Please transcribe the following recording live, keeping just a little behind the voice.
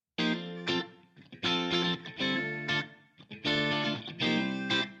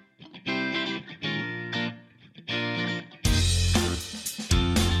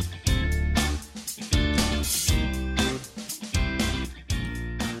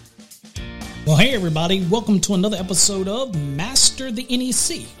Well, hey everybody, welcome to another episode of Master the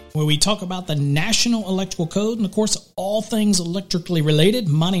NEC, where we talk about the National Electrical Code and, of course, all things electrically related.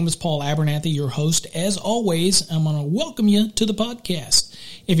 My name is Paul Abernathy, your host. As always, I'm going to welcome you to the podcast.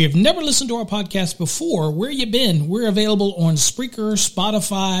 If you've never listened to our podcast before, where you been? We're available on Spreaker,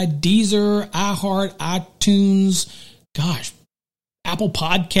 Spotify, Deezer, iHeart, iTunes, Apple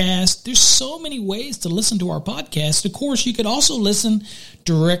Podcasts. There's so many ways to listen to our podcast. Of course, you could also listen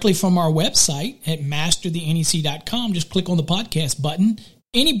directly from our website at masterthenec.com. Just click on the podcast button.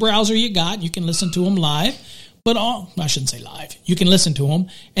 Any browser you got, you can listen to them live. I shouldn't say live. You can listen to them.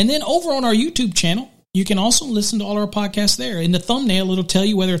 And then over on our YouTube channel, you can also listen to all our podcasts there. In the thumbnail, it'll tell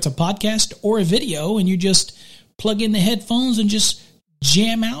you whether it's a podcast or a video, and you just plug in the headphones and just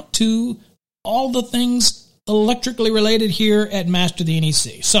jam out to all the things electrically related here at Master the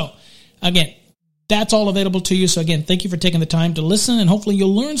NEC. So, again, that's all available to you. So, again, thank you for taking the time to listen, and hopefully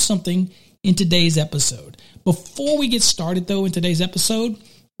you'll learn something in today's episode. Before we get started, though, in today's episode,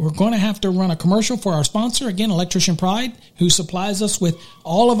 we're going to have to run a commercial for our sponsor, again, Electrician Pride, who supplies us with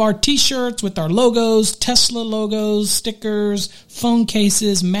all of our T-shirts with our logos, Tesla logos, stickers, phone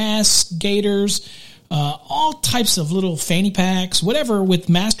cases, masks, gaiters, all types of little fanny packs, whatever, with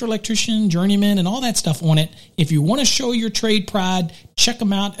Master Electrician, Journeyman, and all that stuff on it. If you want to show your trade pride, check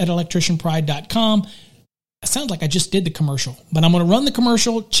them out at electricianpride.com. It sounds like I just did the commercial, but I'm going to run the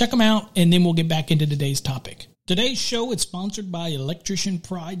commercial, check them out, and then we'll get back into today's topic. Today's show is sponsored by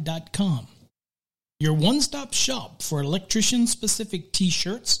electricianpride.com, your one-stop shop for electrician-specific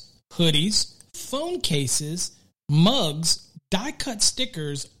T-shirts, hoodies, phone cases, mugs, die-cut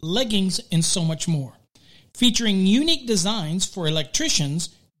stickers, leggings, and so much more. Featuring unique designs for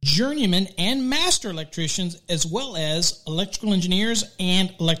electricians, journeymen, and master electricians, as well as electrical engineers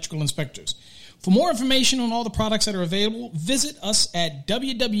and electrical inspectors. For more information on all the products that are available, visit us at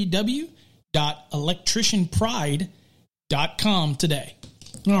www.electricianpride.com today.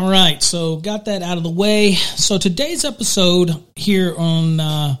 All right, so got that out of the way. So today's episode here on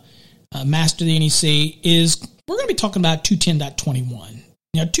Master the NEC is we're going to be talking about 210.21.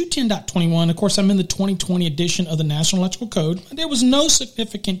 Now, 210.21, of course, I'm in the 2020 edition of the National Electrical Code. There was no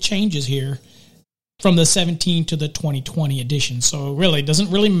significant changes here from the 17 to the 2020 edition. So really, it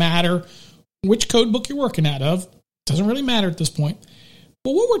doesn't really matter which code book you're working out of. It doesn't really matter at this point.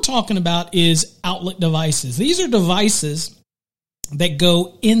 But what we're talking about is outlet devices. These are devices that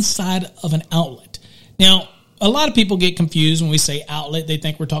go inside of an outlet. Now, a lot of people get confused when we say outlet. They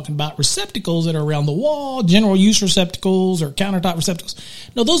think we're talking about receptacles that are around the wall, general use receptacles or countertop receptacles.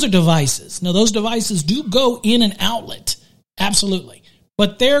 No, those are devices. Now, those devices do go in an outlet, absolutely,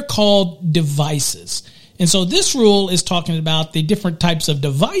 but they're called devices. And so this rule is talking about the different types of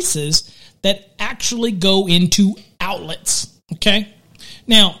devices that actually go into outlets, okay?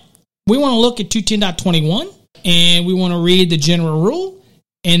 Now, we want to look at 210.21, and we want to read the general rule.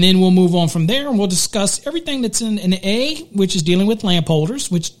 And then we'll move on from there, and we'll discuss everything that's in A, which is dealing with lamp holders,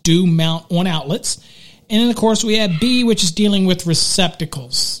 which do mount on outlets. And then, of course, we have B, which is dealing with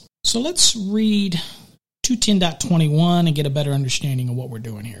receptacles. So let's read 210.21 and get a better understanding of what we're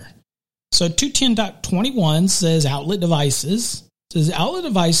doing here. So 210.21 says outlet devices. It says outlet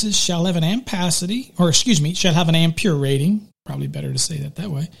devices shall have an shall have an ampere rating. Probably better to say that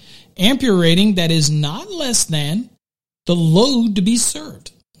way. Ampere rating that is not less than the load to be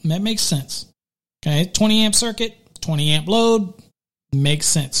served. And that makes sense. Okay, 20 amp circuit, 20 amp load, makes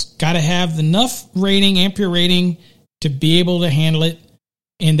sense. Got to have enough rating, ampere rating, to be able to handle it.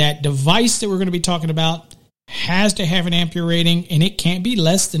 And that device that we're going to be talking about has to have an ampere rating, and it can't be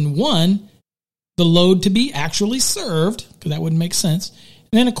less than 1, the load to be actually served, because that wouldn't make sense.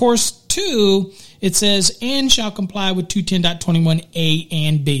 And then, of course, 2, it says, and shall comply with 210.21 A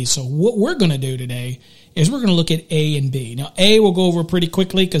and B. So what we're going to do today is we're going to look at A and B. Now, A we'll go over pretty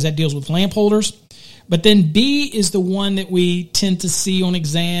quickly because that deals with lamp holders. But then B is the one that we tend to see on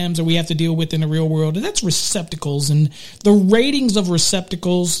exams or we have to deal with in the real world. And that's receptacles and the ratings of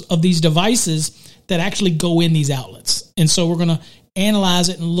receptacles of these devices that actually go in these outlets. And so we're going to analyze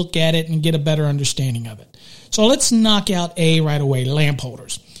it and look at it and get a better understanding of it. So let's knock out A right away, lamp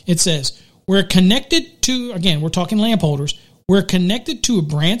holders. It says, we're connected to, again, we're talking lamp holders. We're connected to a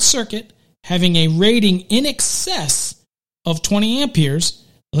branch circuit having a rating in excess of 20 amperes,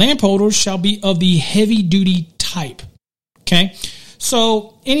 lamp holders shall be of the heavy-duty type. Okay?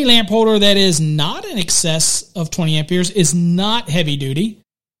 So any lamp holder that is not in excess of 20 amperes is not heavy-duty,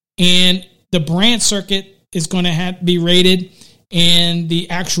 and the branch circuit is going to be rated, and the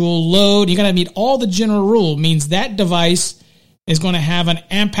actual load, you're going to meet all the general rule, means that device is going to have an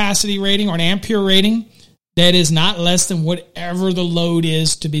ampacity rating or an ampere rating that is not less than whatever the load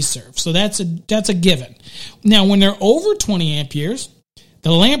is to be served. So that's a given. Now, when they're over 20 amperes,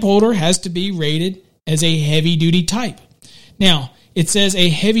 the lamp holder has to be rated as a heavy-duty type. Now, it says a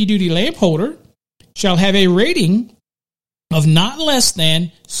heavy-duty lamp holder shall have a rating of not less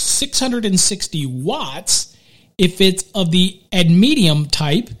than 660 watts if it's of the medium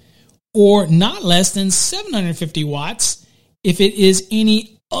type, or not less than 750 watts if it is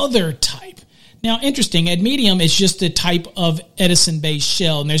any other type. Now, interesting, medium is just a type of Edison-based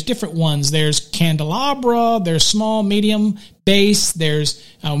shell, and there's different ones. There's candelabra, there's small, medium base, there's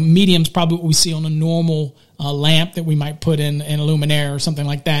medium's probably what we see on a normal lamp that we might put in a luminaire or something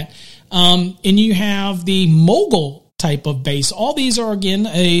like that. And you have the mogul type of base. All these are, again,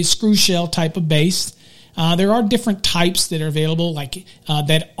 a screw shell type of base. There are different types that are available, like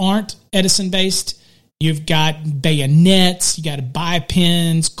that aren't Edison-based. You've got bayonets, you got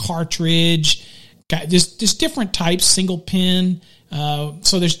bipins, cartridge, got just different types, single pin.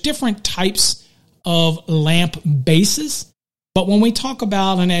 So there's different types of lamp bases. But when we talk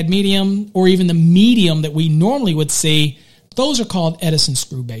about an medium or even the medium that we normally would see, those are called Edison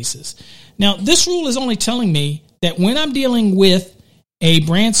screw bases. Now, this rule is only telling me that when I'm dealing with a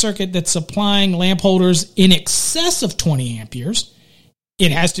brand circuit that's supplying lamp holders in excess of 20 amperes,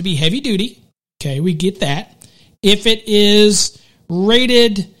 it has to be heavy duty. Okay, we get that. If it is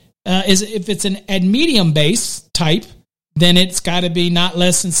rated, if it's an medium base type, then it's got to be not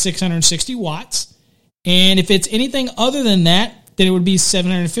less than 660 watts. And if it's anything other than that, then it would be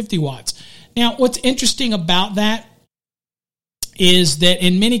 750 watts. Now, what's interesting about that is that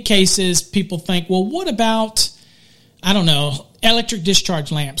in many cases, people think, well, what about, I don't know, electric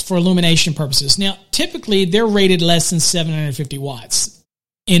discharge lamps for illumination purposes? Now, typically, they're rated less than 750 watts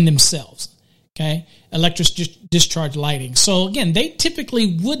in themselves. Okay, electric discharge lighting. So again, they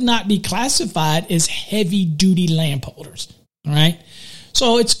typically would not be classified as heavy-duty lamp holders. All right,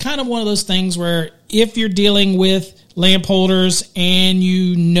 so it's kind of one of those things where if you're dealing with lamp holders and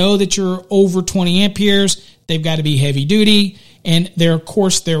you know that you're over 20 amperes, they've got to be heavy-duty, and their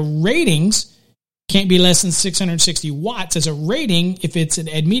ratings can't be less than 660 watts as a rating if it's an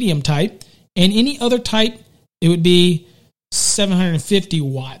medium type, and any other type, it would be 750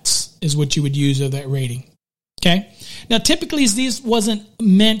 watts is what you would use of that rating. Okay. Now, typically, these wasn't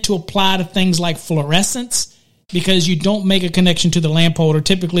meant to apply to things like fluorescence because you don't make a connection to the lamp holder.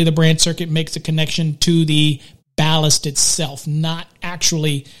 Typically, the brand circuit makes a connection to the ballast itself, not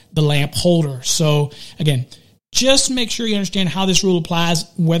actually the lamp holder. So, again, just make sure you understand how this rule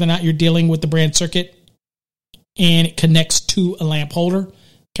applies, whether or not you're dealing with the brand circuit and it connects to a lamp holder,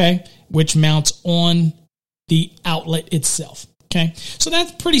 okay, which mounts on the outlet itself. Okay, so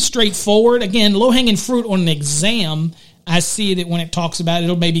that's pretty straightforward. Again, low-hanging fruit on an exam, I see that when it talks about it,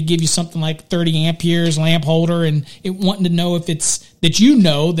 it'll maybe give you something like 30 amperes lamp holder and it wanting to know if it's that you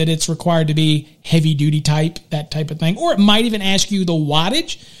know that it's required to be heavy-duty type, that type of thing. Or it might even ask you the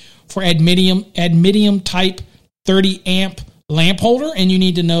wattage for medium type 30 amp lamp holder, and you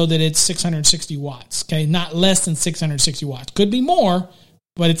need to know that it's 660 watts. Okay, not less than 660 watts. Could be more,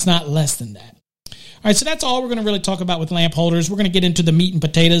 but it's not less than that. All right, so that's all we're going to really talk about with lamp holders. We're going to get into the meat and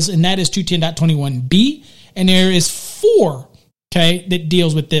potatoes, and that is 210.21b, and there is 4, okay, that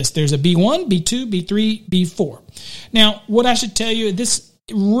deals with this. There's a B1, B2, B3, B4. Now, what I should tell you, this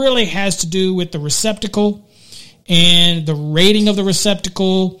really has to do with the receptacle and the rating of the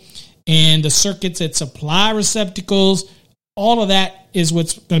receptacle and the circuits that supply receptacles. All of that is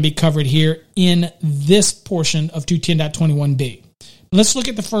what's going to be covered here in this portion of 210.21b. Let's look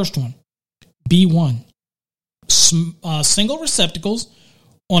at the first one. B1, single receptacles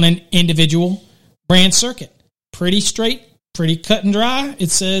on an individual brand circuit. Pretty straight, pretty cut and dry.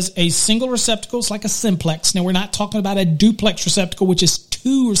 It says a single receptacle is like a simplex. Now, we're not talking about a duplex receptacle, which is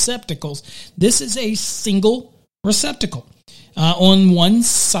 2 receptacles. This is a single receptacle on one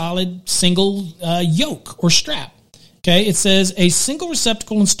solid single yoke or strap. Okay, it says a single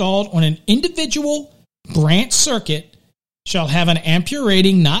receptacle installed on an individual branch circuit shall have an ampere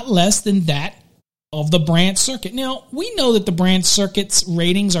rating not less than that of the branch circuit. Now, we know that the branch circuit's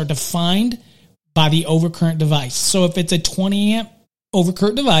ratings are defined by the overcurrent device. So if it's a 20 amp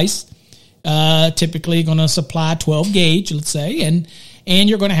overcurrent device, typically going to supply 12 gauge, let's say, and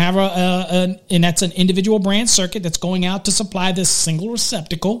you're going to have and that's an individual branch circuit that's going out to supply this single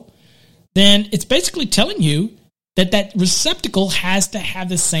receptacle, then it's basically telling you that that receptacle has to have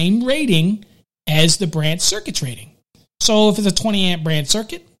the same rating as the branch circuit's rating. So if it's a 20 amp branch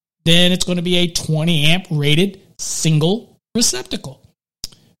circuit, then it's going to be a 20 amp rated single receptacle.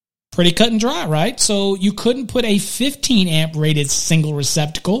 Pretty cut and dry, right? So you couldn't put a 15 amp rated single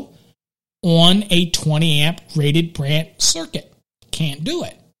receptacle on a 20 amp rated branch circuit. Can't do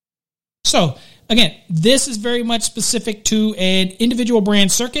it. So again, this is very much specific to an individual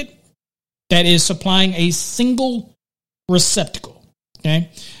branch circuit that is supplying a single receptacle.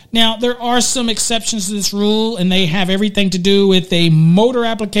 Okay. Now, there are some exceptions to this rule, and they have everything to do with a motor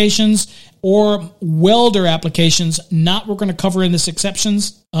applications or welder applications. Not we're going to cover in this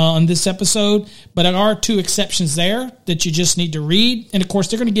exceptions on this episode, but there are two exceptions there that you just need to read. And of course,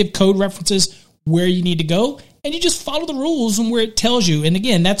 they're going to give code references where you need to go, and you just follow the rules and where it tells you. And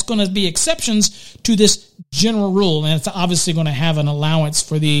again, that's going to be exceptions to this general rule, and it's obviously going to have an allowance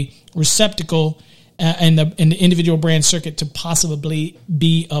for the receptacle and the individual branch circuit to possibly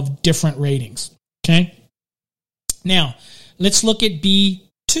be of different ratings. Okay. Now let's look at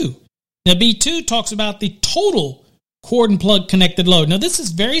B2. Now B2 talks about the total cord and plug connected load. Now this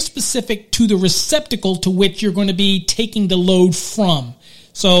is very specific to the receptacle to which you're going to be taking the load from.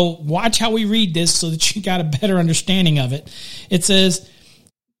 So watch how we read this so that you got a better understanding of it. It says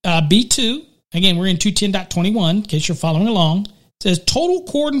B2, again, we're in 210.21 in case you're following along. It says total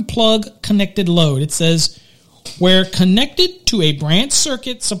cord and plug connected load. It says where connected to a branch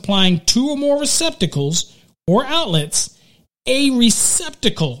circuit supplying two or more receptacles or outlets, a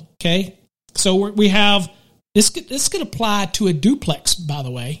receptacle. Okay, so we have this could apply to a duplex, by the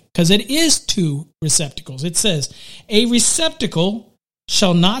way, because it is two receptacles. It says a receptacle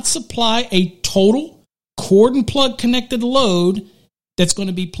shall not supply a total cord and plug connected load that's going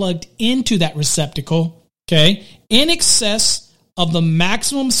to be plugged into that receptacle, okay, in excess of the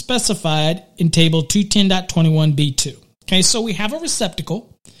maximum specified in table 210.21b2. Okay, so we have a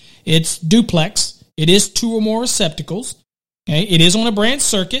receptacle. It's duplex. It is two or more receptacles. Okay, it is on a branch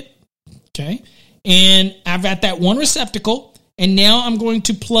circuit. Okay, and I've got that one receptacle, and now I'm going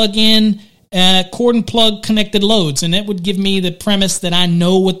to plug in cord and plug connected loads, and that would give me the premise that I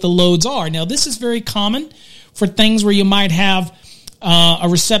know what the loads are. Now, this is very common for things where you might have a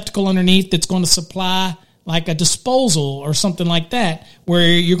receptacle underneath that's going to supply like a disposal or something like that, where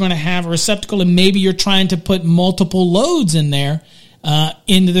you're going to have a receptacle and maybe you're trying to put multiple loads in there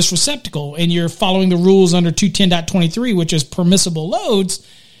into this receptacle, and you're following the rules under 210.23, which is permissible loads.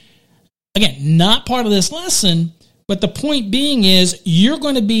 Again, not part of this lesson, but the point being is you're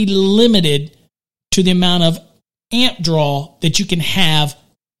going to be limited to the amount of amp draw that you can have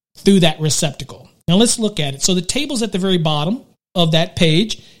through that receptacle. Now let's look at it. So the table's at the very bottom of that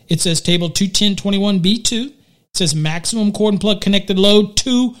page. It says table 210.21b2. It says maximum cord and plug connected load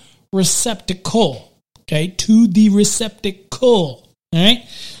to receptacle. Okay, to the receptacle. All right.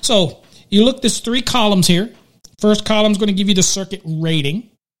 So you look, there's three columns here. First column is going to give you the circuit rating.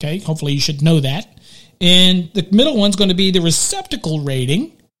 Okay, hopefully you should know that. And the middle one's going to be the receptacle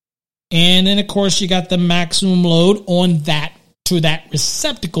rating. And then, of course, you got the maximum load on that to that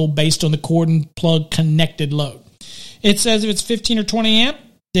receptacle based on the cord and plug connected load. It says if it's 15 or 20 amp,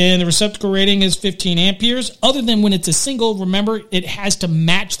 then the receptacle rating is 15 amperes. Other than when it's a single, remember, it has to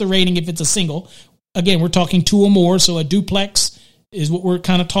match the rating if it's a single. Again, we're talking two or more, so a duplex is what we're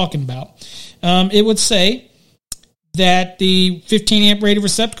kind of talking about. It would say that the 15 amp rated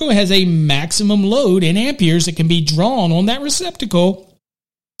receptacle has a maximum load in amperes that can be drawn on that receptacle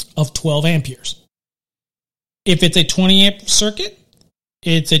of 12 amperes. If it's a 20 amp circuit,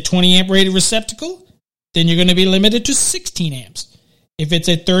 it's a 20 amp rated receptacle, then you're going to be limited to 16 amps. If it's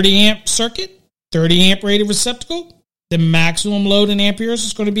a 30 amp circuit, 30 amp rated receptacle, the maximum load in amperes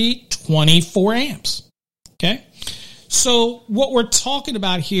is going to be 24 amps. Okay? So what we're talking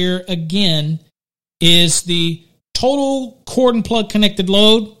about here, again, is the total cord and plug connected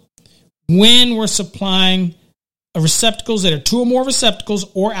load when we're supplying receptacles that are two or more receptacles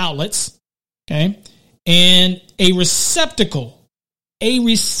or outlets, okay? And a receptacle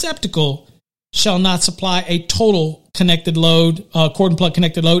shall not supply a total connected load, cord and plug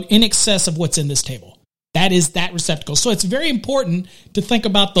connected load in excess of what's in this table. That is that receptacle. So it's very important to think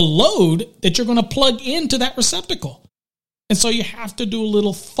about the load that you're going to plug into that receptacle. And so you have to do a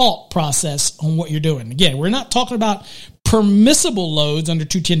little thought process on what you're doing. Again, we're not talking about permissible loads under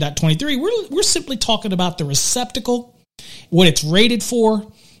 210.23. We're simply talking about the receptacle, what it's rated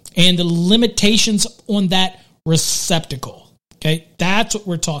for, and the limitations on that receptacle. Okay, that's what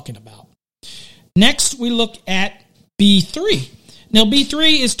we're talking about. Next, we look at B3. Now,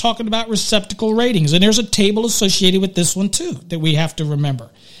 B3 is talking about receptacle ratings, and there's a table associated with this one too that we have to remember.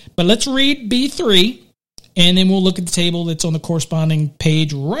 But let's read B3, and then we'll look at the table that's on the corresponding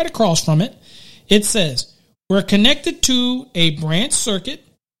page right across from it. It says, we're connected to a branch circuit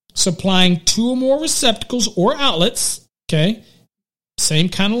supplying two or more receptacles or outlets, okay, same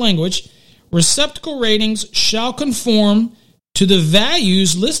kind of language. Receptacle ratings shall conform to the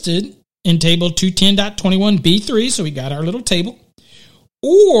values listed in table 210.21b3, so we got our little table,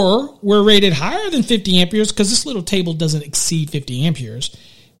 or we're rated higher than 50 amperes because this little table doesn't exceed 50 amperes.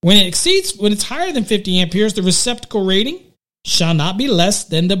 When it's higher than 50 amperes, the receptacle rating shall not be less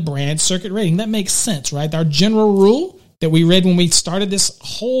than the branch circuit rating. That makes sense, right? Our general rule that we read when we started this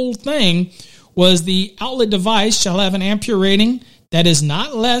whole thing was the outlet device shall have an ampere rating that is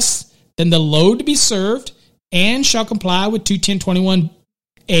not less than the load to be served and shall comply with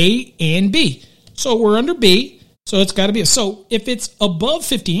 210.21a and b. So we're under b. So it's got to be. So if it's above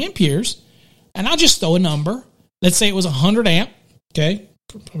 50 amperes, and I'll just throw a number. Let's say it was 100 amp. Okay.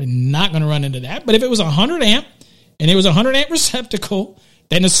 Probably not going to run into that. But if it was 100 amp and it was a 100 amp receptacle,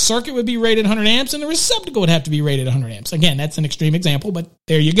 then the circuit would be rated 100 amps and the receptacle would have to be rated 100 amps. Again, that's an extreme example, but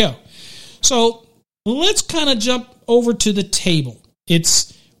there you go. So let's kind of jump over to the table.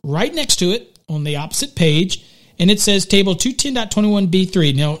 It's right next to it on the opposite page, and it says table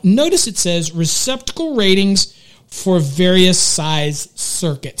 210.21b3. Now, notice it says receptacle ratings for various size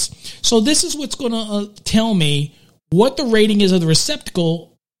circuits. So this is what's going to tell me what the rating is of the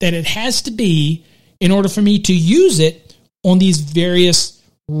receptacle that it has to be in order for me to use it on these various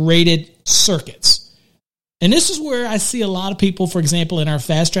rated circuits. And this is where I see a lot of people, for example, in our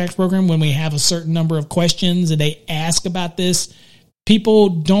Fast Tracks program, when we have a certain number of questions and they ask about this, people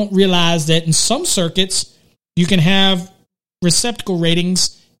don't realize that in some circuits, you can have receptacle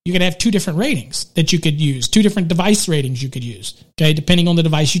ratings. You can have two different ratings that you could use, two different device ratings you could use, okay, depending on the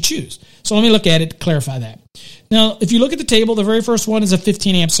device you choose. So let me look at it to clarify that. Now, if you look at the table, the very first one is a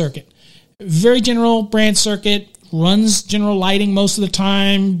 15 amp circuit. Very general branch circuit, runs general lighting most of the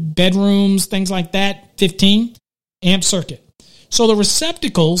time, bedrooms, things like that, 15 amp circuit. So the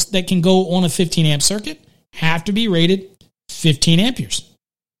receptacles that can go on a 15 amp circuit have to be rated 15 amperes.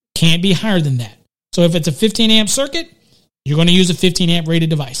 Can't be higher than that. So if it's a 15 amp circuit, you're going to use a 15 amp rated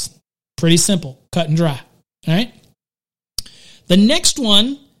device. Pretty simple, cut and dry. All right. The next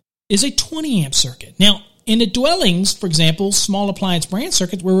one is a 20 amp circuit. Now, in the dwellings, for example, small appliance branch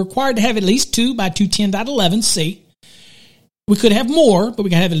circuits, we're required to have at least 2 by 210.11c. We could have more, but we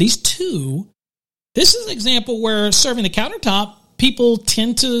got to have at least 2. This is an example where serving the countertop, people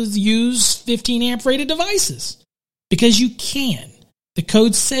tend to use 15 amp rated devices because you can. The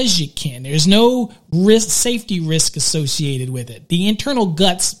code says you can. There's no safety risk associated with it. The internal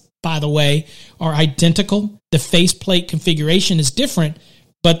guts, by the way, are identical. The faceplate configuration is different,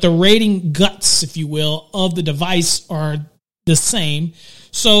 but the rating guts, if you will, of the device are the same.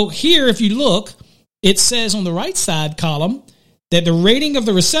 So here, if you look, it says on the right side column that the rating of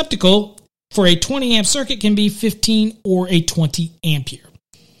the receptacle for a 20 amp circuit can be 15 or a 20 ampere.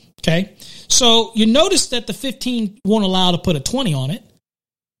 Okay, so you notice that the 15 won't allow to put a 20 on it,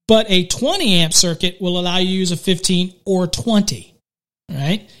 but a 20 amp circuit will allow you to use a 15 or 20. All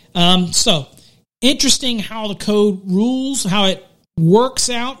right, so interesting how the code rules, how it works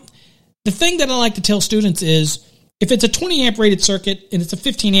out. The thing that I like to tell students is if it's a 20 amp rated circuit and it's a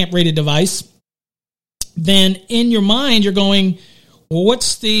 15 amp rated device, then in your mind you're going, well,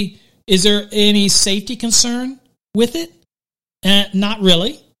 is there any safety concern with it? Not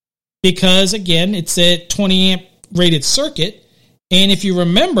really, because again, it's a 20 amp rated circuit. And if you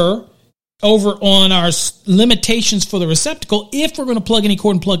remember over on our limitations for the receptacle, if we're going to plug any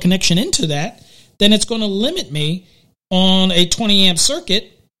cord and plug connection into that, then it's going to limit me on a 20 amp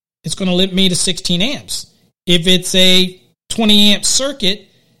circuit. It's going to limit me to 16 amps. If it's a 20 amp circuit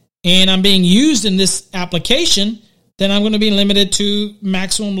and I'm being used in this application, then I'm going to be limited to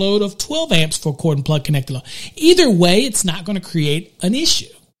maximum load of 12 amps for cord and plug connected load. Either way, it's not going to create an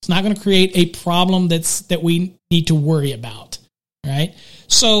issue. It's not going to create a problem that we need to worry about, right?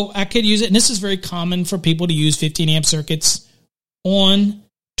 So I could use it, and this is very common for people to use 15 amp circuits on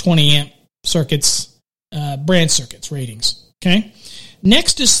 20 amp circuits, branch circuits ratings, okay?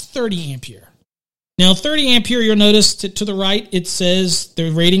 Next is 30 ampere. Now, 30 ampere, you'll notice to the right, it says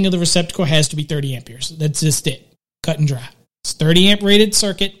the rating of the receptacle has to be 30 amperes. That's just it. Cut and dry. It's 30 amp rated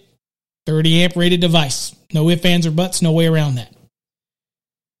circuit, 30 amp rated device. No ifs, ands, or buts, no way around that.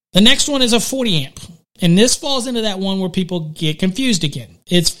 The next one is a 40 amp. And this falls into that one where people get confused again.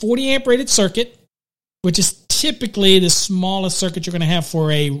 It's 40 amp rated circuit, which is typically the smallest circuit you're going to have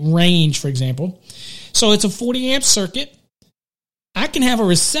for a range, for example. So it's a 40 amp circuit. I can have a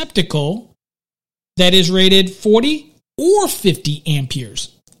receptacle that is rated 40 or 50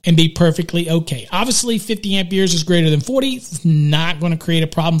 amperes and be perfectly okay. Obviously, 50 amperes is greater than 40. It's not going to create a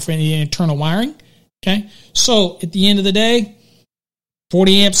problem for any internal wiring. Okay, so at the end of the day,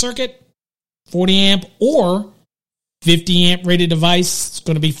 40 amp circuit, 40 amp or 50 amp rated device is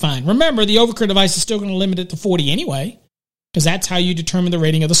going to be fine. Remember, the overcurrent device is still going to limit it to 40 anyway, because that's how you determine the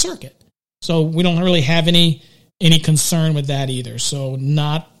rating of the circuit. So we don't really have any concern with that either. So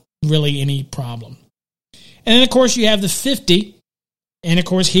not really any problem. And then, of course, you have the 50. And, of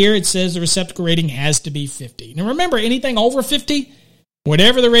course, here it says the receptacle rating has to be 50. Now, remember, anything over 50,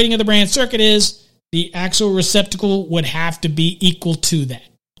 whatever the rating of the branch circuit is, the actual receptacle would have to be equal to that.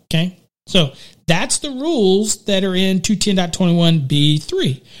 Okay? So that's the rules that are in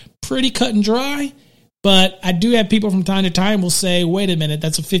 210.21b3. Pretty cut and dry, but I do have people from time to time will say, wait a minute,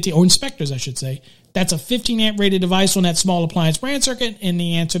 that's a 50, or inspectors, I should say, that's a 15 amp rated device on that small appliance branch circuit. And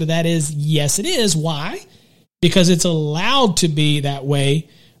the answer to that is yes, it is. Why? Because it's allowed to be that way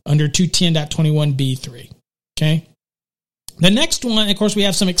under 210.21b3. Okay. The next one, of course, we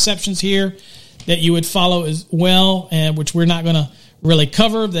have some exceptions here that you would follow as well, and which we're not going to really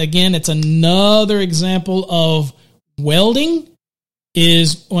cover. Again, it's another example of welding.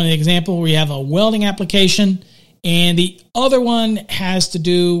 Is one example where you have a welding application, and the other one has to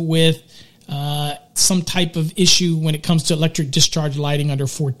do with some type of issue when it comes to electric discharge lighting under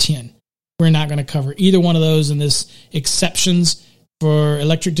 410. We're not going to cover either one of those in this exceptions for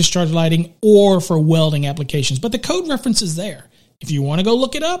electric discharge lighting or for welding applications. But the code reference is there. If you want to go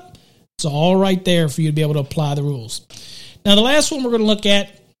look it up, it's all right there for you to be able to apply the rules. Now, the last one we're going to look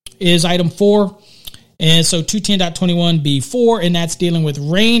at is item 4. And so 210.21b4, and that's dealing with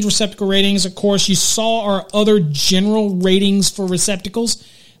range receptacle ratings. Of course, you saw our other general ratings for receptacles.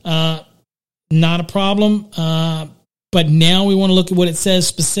 Not a problem. But now we want to look at what it says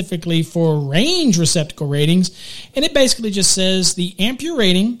specifically for range receptacle ratings. And it basically just says the ampere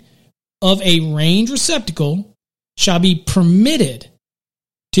rating of a range receptacle shall be permitted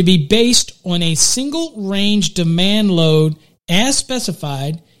to be based on a single range demand load as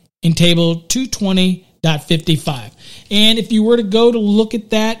specified in table 220.55. And if you were to go to look at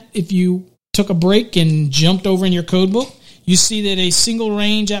that, if you took a break and jumped over in your code book, you see that a single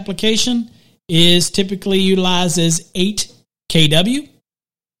range application is typically utilized as 8 kW.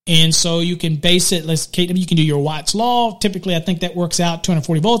 And so you can base it, kW, you can do your Watt's law. Typically, I think that works out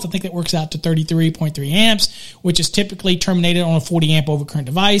 240 volts. I think that works out to 33.3 amps, which is typically terminated on a 40 amp overcurrent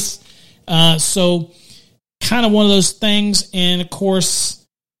device. So kind of one of those things. And of course,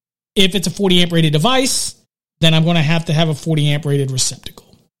 if it's a 40 amp rated device, then I'm going to have a 40 amp rated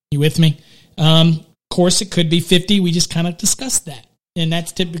receptacle. You with me? Of course, it could be 50. We just kind of discussed that. And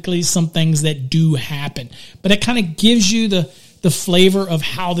that's typically some things that do happen. But it kind of gives you the flavor of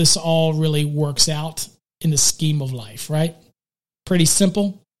how this all really works out in the scheme of life, right? Pretty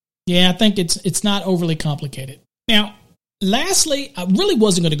simple. Yeah, I think it's not overly complicated. Now, lastly, I really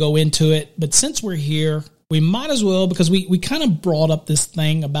wasn't going to go into it, but since we're here, we might as well, because we kind of brought up this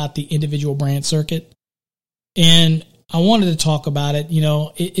thing about the individual branch circuit. And I wanted to talk about it. You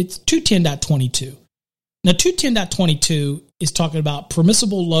know, it's 210.22. Now, 210.22 is talking about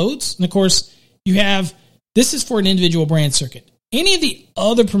permissible loads. And of course, this is for an individual branch circuit. Any of the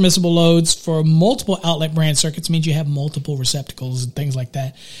other permissible loads for multiple outlet branch circuits means you have multiple receptacles and things like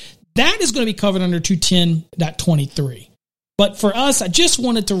that. That is going to be covered under 210.23. But for us, I just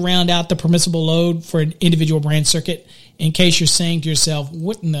wanted to round out the permissible load for an individual branch circuit in case you're saying to yourself,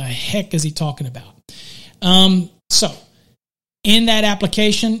 what in the heck is he talking about? So in that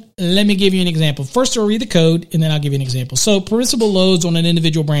application, let me give you an example. First, I'll read the code, and then I'll give you an example. So permissible loads on an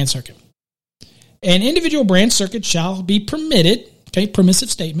individual branch circuit. An individual branch circuit shall be permitted, okay, permissive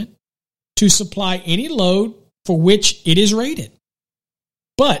statement, to supply any load for which it is rated.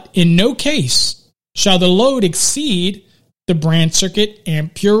 But in no case shall the load exceed the branch circuit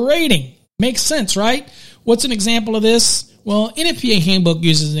ampere rating. Makes sense, right? What's an example of this? Well, NFPA handbook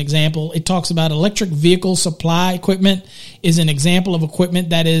uses an example. It talks about electric vehicle supply equipment is an example of equipment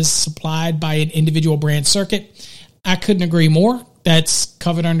that is supplied by an individual branch circuit. I couldn't agree more. That's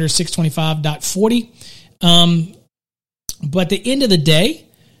covered under 625.40. But at the end of the day,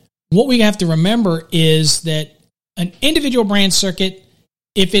 what we have to remember is that an individual branch circuit,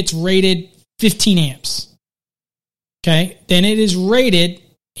 if it's rated 15 amps, okay, then it is rated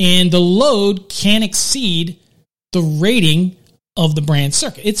and the load can exceed the rating of the branch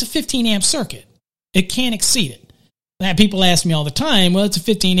circuit. It's a 15 amp circuit. It can't exceed it. Now, people ask me all the time, well, it's a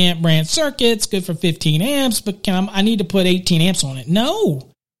 15 amp branch circuit. It's good for 15 amps, but I need to put 18 amps on it.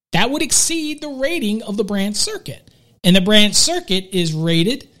 No, that would exceed the rating of the branch circuit. And the branch circuit is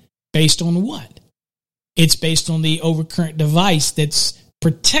rated based on what? It's based on the overcurrent device that's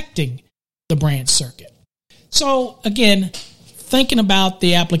protecting the branch circuit. So again, thinking about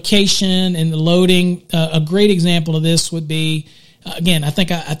the application and the loading, a great example of this would be again, I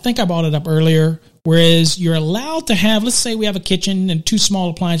think I brought it up earlier. Whereas you're allowed to have, let's say we have a kitchen and 2 small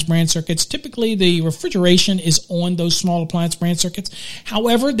appliance brand circuits. Typically, the refrigeration is on those small appliance brand circuits.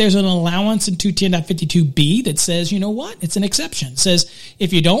 However, there's an allowance in 210.52b that says, you know what? It's an exception. It says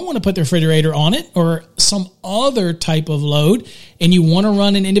if you don't want to put the refrigerator on it or some other type of load and you want to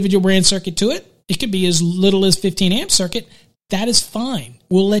run an individual brand circuit to it, it could be as little as 15 amp circuit. That is fine.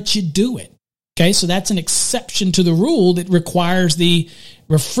 We'll let you do it. Okay, so that's an exception to the rule that requires the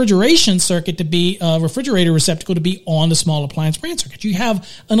refrigeration circuit to be refrigerator receptacle to be on the small appliance brand circuit. You have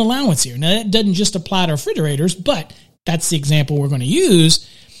an allowance here. Now, that doesn't just apply to refrigerators, but that's the example we're going to use.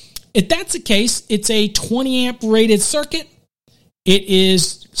 If that's the case, it's a 20 amp rated circuit. It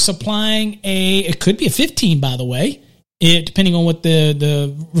is supplying it could be a 15, by the way, depending on what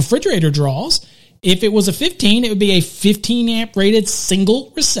the refrigerator draws. If it was a 15, it would be a 15 amp rated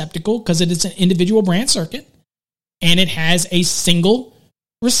single receptacle because it is an individual brand circuit and it has a single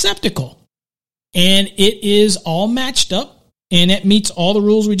receptacle and it is all matched up and it meets all the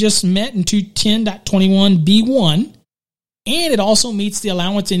rules we just met in 210.21b1 and it also meets the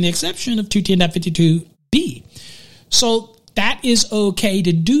allowance in the exception of 210.52b. So that is okay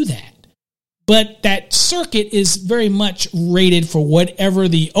to do that. But that circuit is very much rated for whatever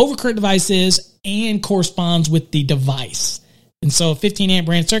the overcurrent device is and corresponds with the device. And so a 15 amp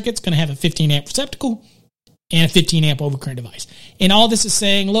brand circuit is going to have a 15 amp receptacle and a 15 amp overcurrent device. And all this is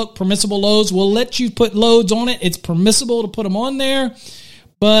saying, look, permissible loads, we'll let you put loads on it. It's permissible to put them on there.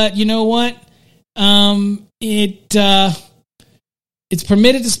 But you know what? It's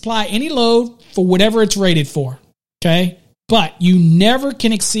permitted to supply any load for whatever it's rated for. Okay? But you never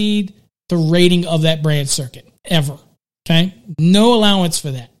can exceed the rating of that brand circuit, ever. Okay? No allowance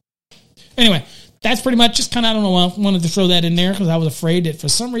for that. Anyway, that's pretty much just kind of, I don't know, I wanted to throw that in there because I was afraid that for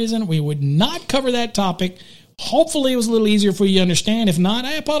some reason we would not cover that topic. Hopefully it was a little easier for you to understand. If not,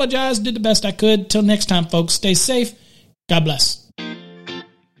 I apologize. Did the best I could. Till next time, folks, stay safe. God bless.